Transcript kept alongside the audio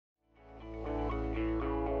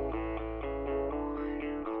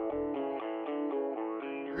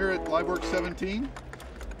here at LiveWorks 17,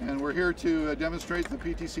 and we're here to demonstrate the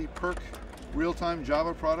PTC PERC real-time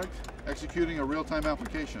Java product executing a real-time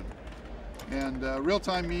application. And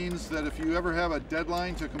real-time means that if you ever have a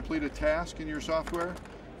deadline to complete a task in your software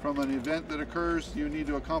from an event that occurs, you need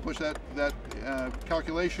to accomplish that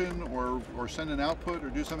calculation or send an output or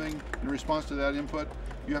do something in response to that input,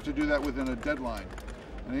 you have to do that within a deadline.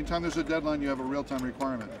 And anytime there's a deadline, you have a real-time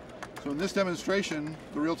requirement. So in this demonstration,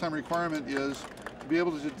 the real-time requirement is to be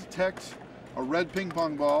able to detect a red ping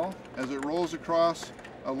pong ball as it rolls across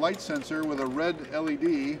a light sensor with a red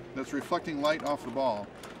LED that's reflecting light off the ball.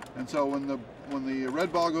 And so when the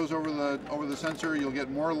red ball goes over the sensor, you'll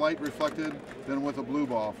get more light reflected than with a blue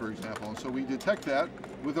ball, for example. And so we detect that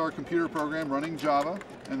with our computer program running Java,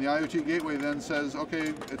 and the IoT gateway then says,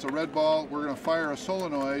 okay, it's a red ball, we're going to fire a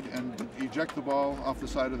solenoid and eject the ball off the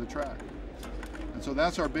side of the track. And so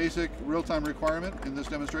that's our basic real-time requirement in this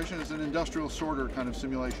demonstration. It's an industrial sorter kind of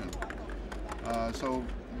simulation. So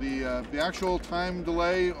the actual time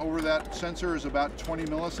delay over that sensor is about 20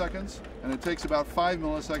 milliseconds, and it takes about 5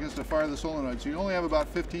 milliseconds to fire the solenoid. So you only have about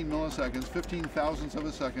 15 milliseconds, 15 thousandths of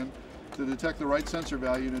a second, to detect the right sensor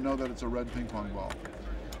value to know that it's a red ping pong ball.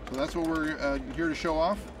 So that's what we're here to show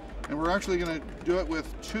off. And we're actually going to do it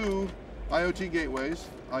with two IoT gateways,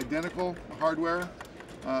 identical hardware,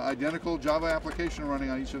 identical Java application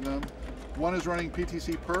running on each of them. One is running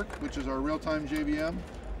PTC PERC, which is our real-time JVM.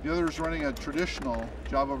 The other is running a traditional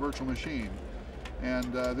Java virtual machine.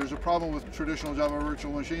 And there's a problem with traditional Java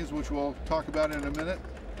virtual machines, which we'll talk about in a minute,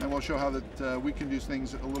 and we'll show how that we can do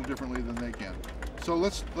things a little differently than they can. So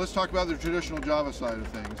let's talk about the traditional Java side of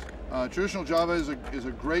things. Traditional Java is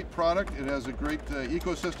a great product. It has a great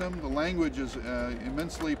ecosystem. The language is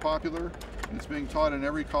immensely popular. It's being taught in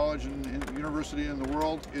every college and university in the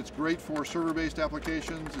world. It's great for server-based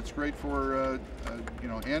applications. It's great for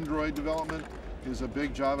Android development. Is a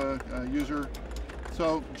big Java user.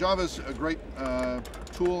 So Java's a great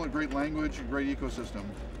tool, a great language, a great ecosystem,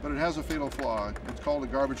 but it has a fatal flaw. It's called a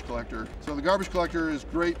garbage collector. So the garbage collector is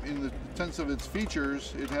great in the sense of its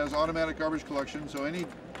features. It has automatic garbage collection, so any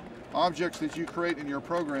objects that you create in your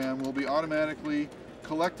program will be automatically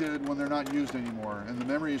collected when they're not used anymore, and the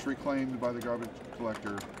memory is reclaimed by the garbage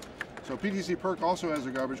collector. So PTC PERC also has a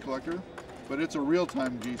garbage collector, but it's a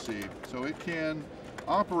real-time GC, so it can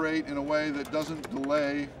operate in a way that doesn't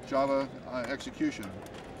delay Java execution.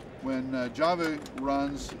 When Java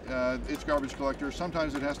runs its garbage collector,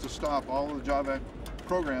 sometimes it has to stop all of the Java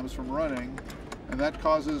programs from running, and that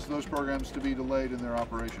causes those programs to be delayed in their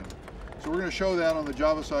operation. So we're going to show that on the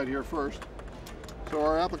Java side here first. So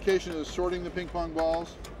our application is sorting the ping pong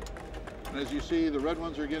balls, and as you see, the red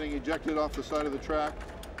ones are getting ejected off the side of the track.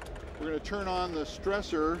 We're going to turn on the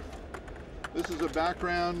stressor. This is a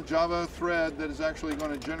background Java thread that is actually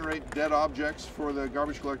going to generate dead objects for the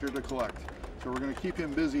garbage collector to collect. So we're going to keep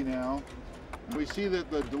him busy now. And we see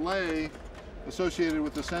that the delay associated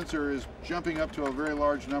with the sensor is jumping up to a very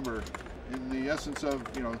large number, in the essence of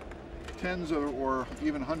tens of, or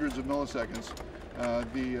even hundreds of milliseconds.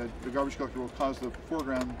 The garbage collector will cause the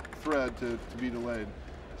foreground thread to be delayed.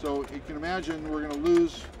 So you can imagine we're going to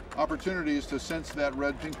lose opportunities to sense that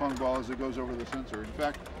red ping pong ball as it goes over the sensor. In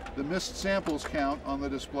fact, the missed samples count on the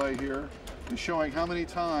display here is showing how many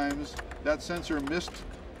times that sensor missed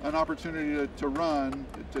an opportunity to run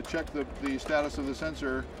to check the status of the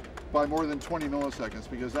sensor by more than 20 milliseconds,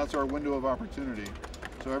 because that's our window of opportunity.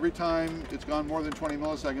 So every time it's gone more than 20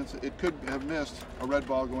 milliseconds, it could have missed a red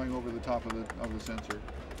ball going over the top of the sensor.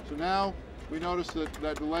 So now we notice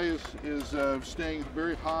that delay is staying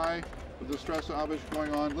very high with the stress object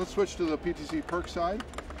going on. Let's switch to the PTC PERC side.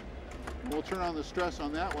 We'll turn on the stress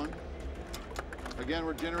on that one. Again,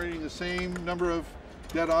 we're generating the same number of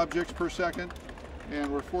dead objects per second, and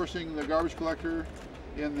we're forcing the garbage collector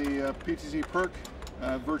in the PTC PERC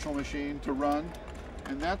virtual machine to run,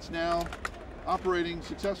 and that's now operating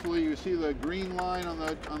successfully. You see the green line on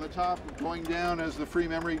the top going down as the free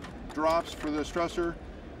memory drops for the stressor,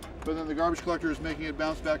 but then the garbage collector is making it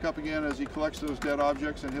bounce back up again as he collects those dead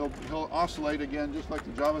objects, and he'll oscillate again just like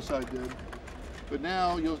the Java side did. But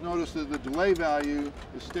now you'll notice that the delay value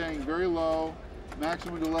is staying very low.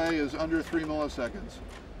 Maximum delay is under 3 milliseconds.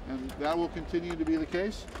 And that will continue to be the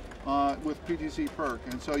case with PTC PERC.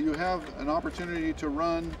 And so you have an opportunity to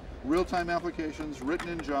run real-time applications written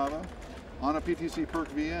in Java on a PTC PERC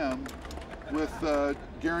VM with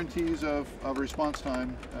guarantees of response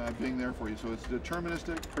time being there for you. So it's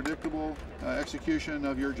deterministic, predictable execution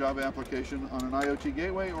of your Java application on an IoT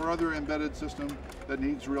gateway or other embedded system that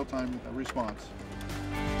needs real-time response.